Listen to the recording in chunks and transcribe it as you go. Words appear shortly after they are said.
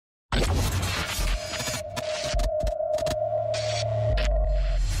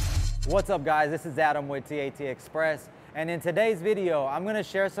What's up guys, this is Adam with TAT Express, and in today's video I'm going to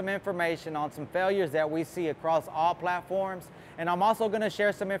share some information on some failures that we see across all platforms, and I'm also going to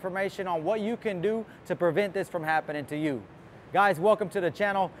share some information on what you can do to prevent this from happening to you. Guys, welcome to the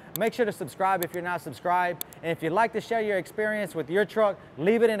channel. Make sure to subscribe if you're not subscribed, and if you'd like to share your experience with your truck,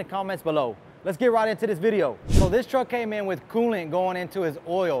 leave it in the comments below. Let's get right into this video. So this truck came in with coolant going into his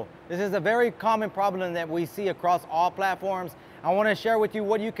oil. This is a very common problem that we see across all platforms. I want to share with you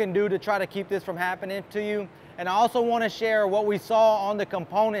what you can do to try to keep this from happening to you. And I also want to share what we saw on the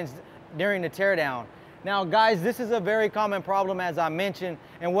components during the teardown. Now guys, this is a very common problem as I mentioned,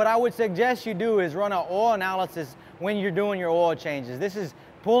 and what I would suggest you do is run an oil analysis when you're doing your oil changes. This is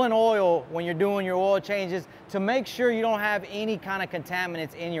pulling oil when you're doing your oil changes to make sure you don't have any kind of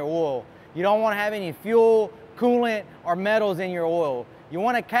contaminants in your oil. You don't want to have any fuel, coolant, or metals in your oil. You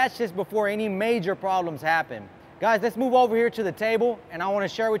want to catch this before any major problems happen. Guys, let's move over here to the table, and I want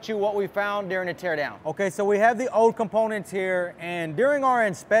to share with you what we found during the teardown. Okay, so we have the old components here, and during our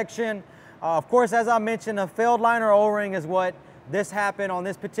inspection, of course, as I mentioned, a failed liner O-ring is what this happened on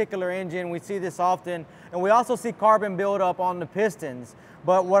this particular engine. We see this often, and we also see carbon buildup on the pistons.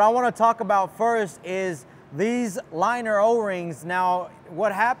 But what I want to talk about first is these liner O-rings. Now,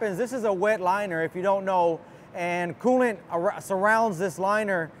 what happens, this is a wet liner if you don't know, and coolant surrounds this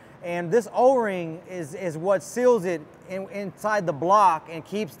liner, and this O-ring is what seals it inside the block and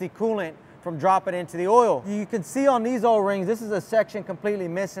keeps the coolant from dropping into the oil. You can see on these O-rings, this is a section completely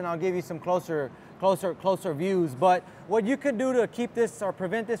missing. I'll give you some closer views, but what you can do to keep this or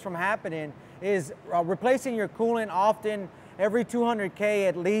prevent this from happening is replacing your coolant often, every 200K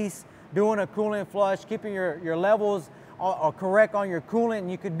at least, doing a coolant flush, keeping your levels correct on your coolant.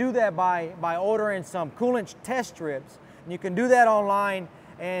 And you can do that by ordering some coolant test strips. And you can do that online,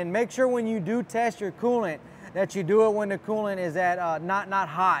 and make sure when you do test your coolant that you do it when the coolant is at not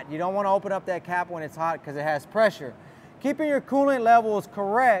hot. You don't want to open up that cap when it's hot because it has pressure. Keeping your coolant levels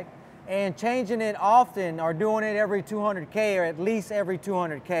correct and changing it often, or doing it every 200K or at least every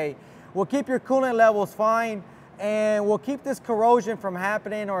 200K, will keep your coolant levels fine and will keep this corrosion from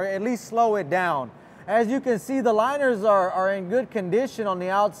happening, or at least slow it down. As you can see, the liners are in good condition on the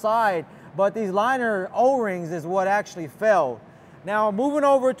outside, but these liner O-rings is what actually failed. Now moving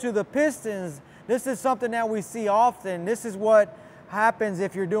over to the pistons, this is something that we see often. This is what happens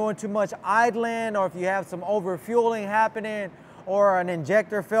if you're doing too much idling, or if you have some overfueling happening, or an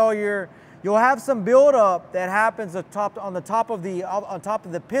injector failure. You'll have some buildup that happens on top of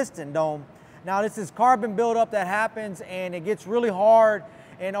the piston dome. Now this is carbon buildup that happens, and it gets really hard,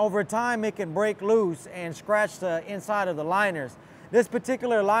 and over time it can break loose and scratch the inside of the liners. This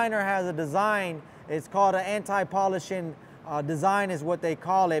particular liner has a design, it's called an anti-polishing design is what they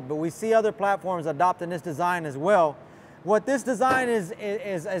call it, but we see other platforms adopting this design as well. What this design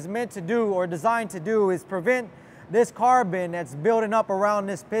is meant to do, or designed to do, is prevent this carbon that's building up around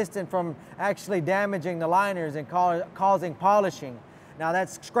this piston from actually damaging the liners and causing polishing. Now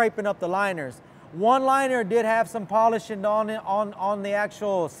that's scraping up the liners. One liner did have some polishing on the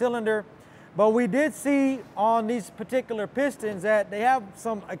actual cylinder, but we did see on these particular pistons that they have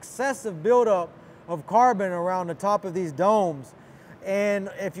some excessive buildup of carbon around the top of these domes. And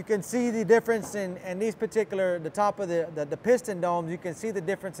if you can see the difference in these particular, the top of the piston domes, you can see the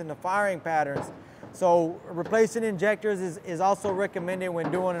difference in the firing patterns. So replacing injectors is also recommended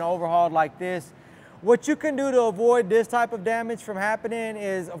when doing an overhaul like this. What you can do to avoid this type of damage from happening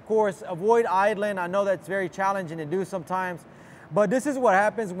is, of course, avoid idling. I know that's very challenging to do sometimes, but this is what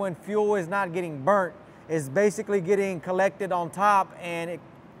happens when fuel is not getting burnt. It's basically getting collected on top and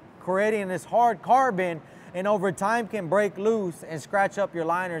creating this hard carbon, and over time can break loose and scratch up your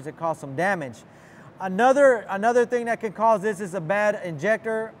liners and cause some damage. Another thing that can cause this is a bad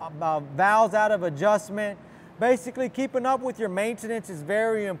injector, valves out of adjustment. Basically, keeping up with your maintenance is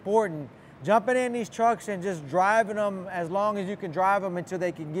very important. Jumping in these trucks and just driving them as long as you can drive them until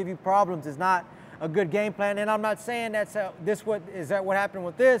they can give you problems is not a good game plan. And I'm not saying that's what happened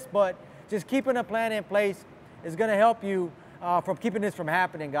with this, but just keeping a plan in place is going to help you from keeping this from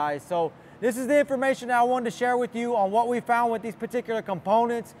happening, guys. So this is the information that I wanted to share with you on what we found with these particular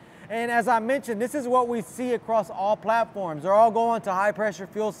components. And as I mentioned, this is what we see across all platforms. They're all going to high pressure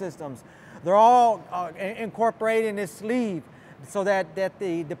fuel systems. They're all incorporating this sleeve so that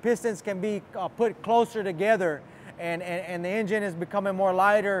the pistons can be put closer together, and the engine is becoming more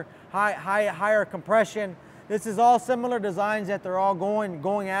lighter, higher compression. This is all similar designs that they're all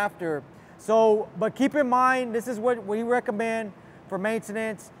going after. So, but keep in mind, this is what we recommend for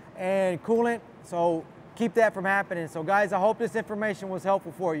maintenance and coolant. So keep that from happening. So guys, I hope this information was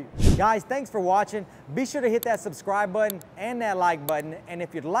helpful for you. Guys, thanks for watching. Be sure to hit that subscribe button and that like button. And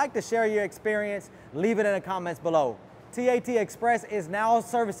if you'd like to share your experience, leave it in the comments below. TAT Express is now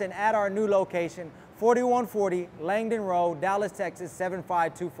servicing at our new location, 4140 Langdon Road, Dallas, Texas,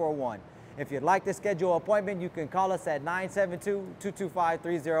 75241. If you'd like to schedule an appointment, you can call us at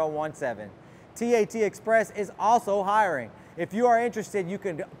 972-225-3017. TAT Express is also hiring. If you are interested, you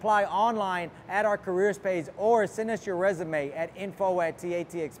can apply online at our careers page or send us your resume at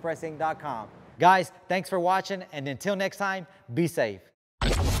info@tatexpressinc.com. Guys, thanks for watching, and until next time, be safe.